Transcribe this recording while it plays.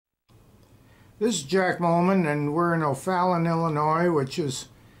This is Jack Moelmann, and we're in O'Fallon, Illinois, which is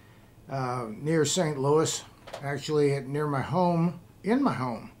near St. Louis, actually near my home, in my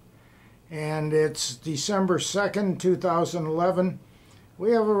home. And it's December 2nd, 2011.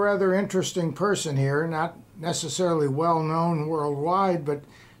 We have a rather interesting person here, not necessarily well-known worldwide, but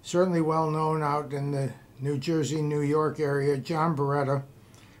certainly well-known out in the New Jersey, New York area, John Baratta.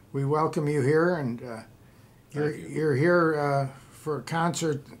 We welcome you here, and you're here for a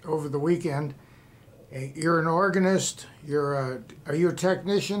concert over the weekend. You're an organist. Are you a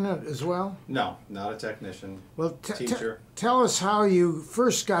technician as well? No, not a technician. Well, teacher. Tell us how you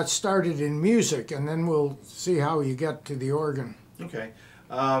first got started in music, and then we'll see how you get to the organ. Okay.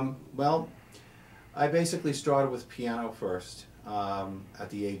 Well, I basically started with piano first at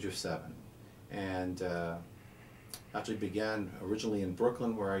the age of 7, and actually began originally in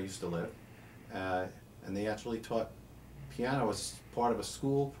Brooklyn, where I used to live, and they actually taught piano as part of a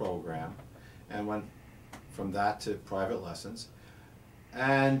school program, and went from that to private lessons,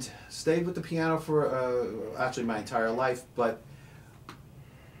 and stayed with the piano for actually my entire life. But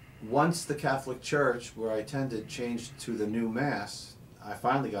once the Catholic Church, where I attended, changed to the new Mass, I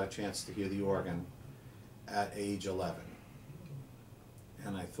finally got a chance to hear the organ at age 11.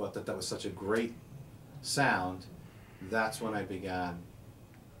 And I thought that that was such a great sound. That's when I began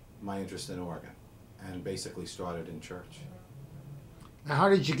my interest in organ, and basically started in church. Now, how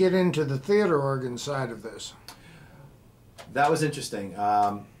did you get into the theater organ side of this? That was interesting.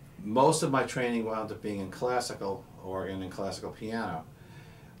 Most of my training wound up being in classical organ and classical piano.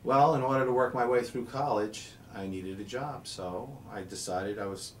 Well, in order to work my way through college, I needed a job, so I decided I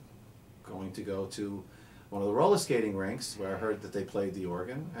was going to go to one of the roller skating rinks where I heard that they played the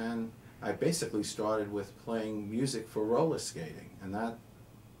organ, and I basically started with playing music for roller skating, and that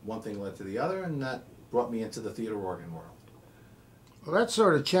one thing led to the other, and that brought me into the theater organ world. Well, that's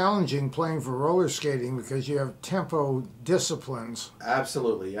sort of challenging, playing for roller skating, because you have tempo disciplines.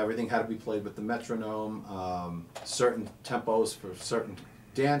 Absolutely. Everything had to be played with the metronome, certain tempos for certain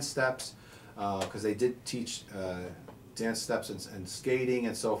dance steps, because they did teach dance steps and skating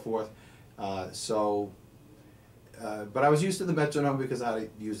and so forth. But I was used to the metronome because I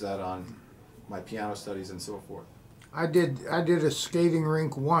had to use that on my piano studies and so forth. I did a skating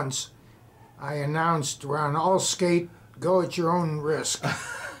rink once. I announced, "We're on all skate, go at your own risk."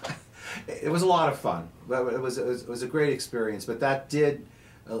 It was a lot of fun. It was a great experience. But that did,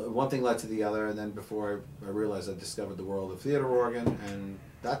 one thing led to the other, and then before I realized, I discovered the world of theater organ, and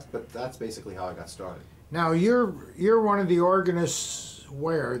that's basically how I got started. Now you're one of the organists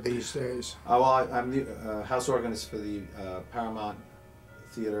where these days? Well, I'm the house organist for the Paramount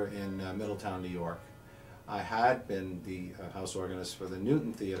Theater in Middletown, New York. I had been the house organist for the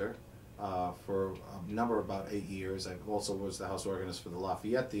Newton Theater for a number, about 8 years. I also was the house organist for the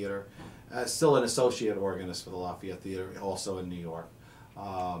Lafayette Theater, still an associate organist for the Lafayette Theater, also in New York.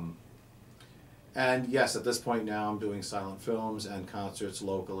 And yes, at this point now I'm doing silent films and concerts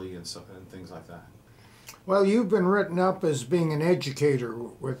locally and things like that. Well, you've been written up as being an educator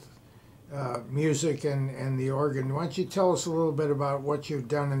with music and the organ. Why don't you tell us a little bit about what you've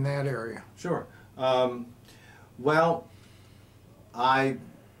done in that area? Sure. Well, I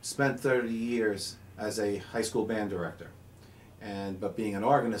spent 30 years as a high school band director, but being an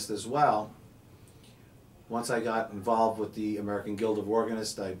organist as well. Once I got involved with the American Guild of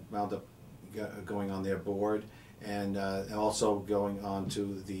Organists, I wound up going on their board, and also going on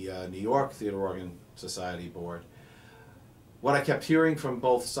to the New York Theater Organ Society board. What I kept hearing from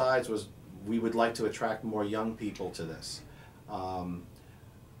both sides was we would like to attract more young people to this.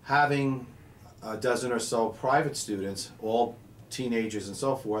 Having a dozen or so private students, all teenagers and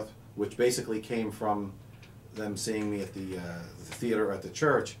so forth, which basically came from them seeing me at the theater at the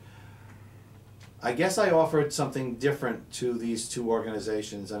church, I guess I offered something different to these two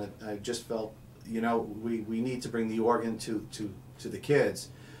organizations, and I just felt, you know, we need to bring the organ to the kids,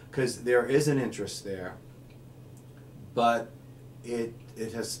 because there is an interest there, but it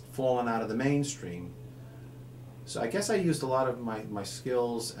has fallen out of the mainstream. So I guess I used a lot of my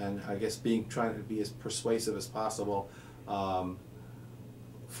skills, and I guess trying to be as persuasive as possible,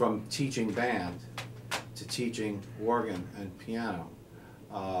 from teaching band to teaching organ and piano.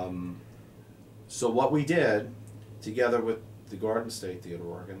 So what we did, together with the Garden State Theater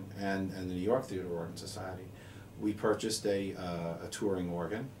Organ and the New York Theater Organ Society, we purchased a touring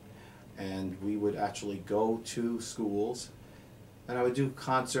organ, and we would actually go to schools, and I would do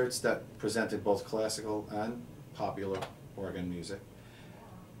concerts that presented both classical and popular organ music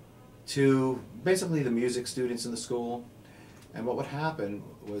to basically the music students in the school. And what would happen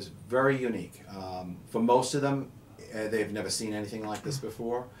was very unique. For most of them, they've never seen anything like this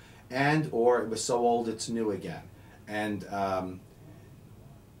before, and or it was so old it's new again. And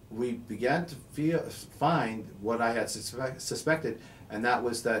we began to find what I had suspected, and that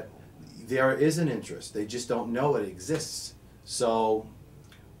was that there is an interest. They just don't know it exists. So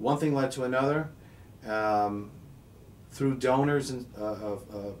one thing led to another. Through donors and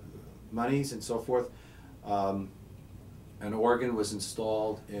of monies and so forth, an organ was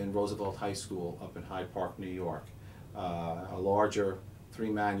installed in Roosevelt High School up in Hyde Park, New York. A larger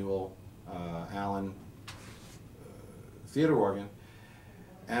 3-manual Allen theater organ.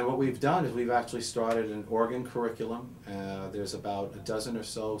 And what we've done is we've actually started an organ curriculum. There's about a dozen or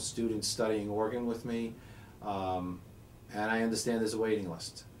so students studying organ with me, and I understand there's a waiting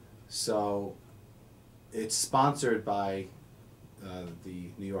list. So it's sponsored by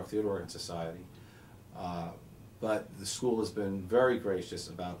the New York Theater Organ Society, but the school has been very gracious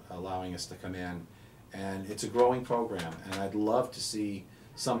about allowing us to come in, and it's a growing program, and I'd love to see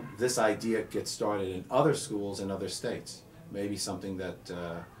this idea get started in other schools in other states. Maybe something that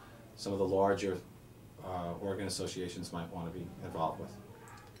some of the larger organ associations might want to be involved with.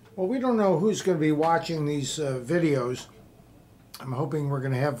 Well, we don't know who's going to be watching these videos. I'm hoping we're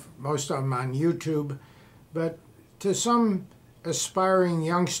going to have most of them on YouTube. But to some aspiring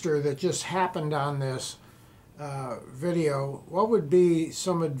youngster that just happened on this video, what would be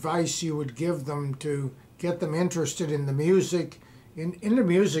some advice you would give them to get them interested in the music, in the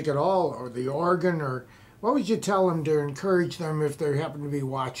music at all, or the organ, or what would you tell them to encourage them if they happen to be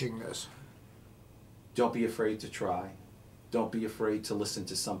watching this? Don't be afraid to try. Don't be afraid to listen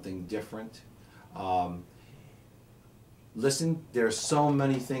to something different. Listen, there are so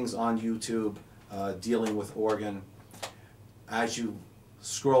many things on YouTube dealing with organ. As you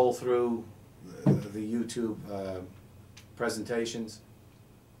scroll through the YouTube presentations,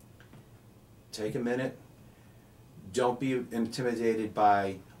 take a minute. Don't be intimidated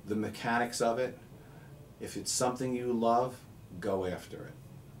by the mechanics of it. If it's something you love, go after it.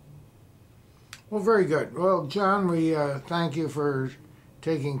 Well, very good. Well, John, we thank you for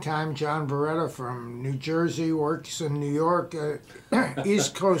taking time. John Baratta from New Jersey, works in New York,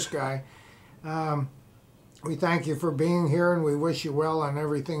 East Coast guy. We thank you for being here, and we wish you well on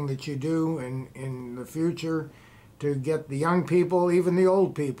everything that you do in the future to get the young people, even the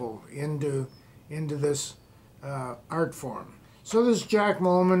old people, into this art form. So this is Jack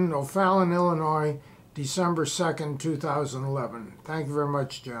Moelmann, O'Fallon, Illinois, December 2nd, 2011. Thank you very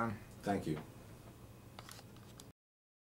much, John. Thank you.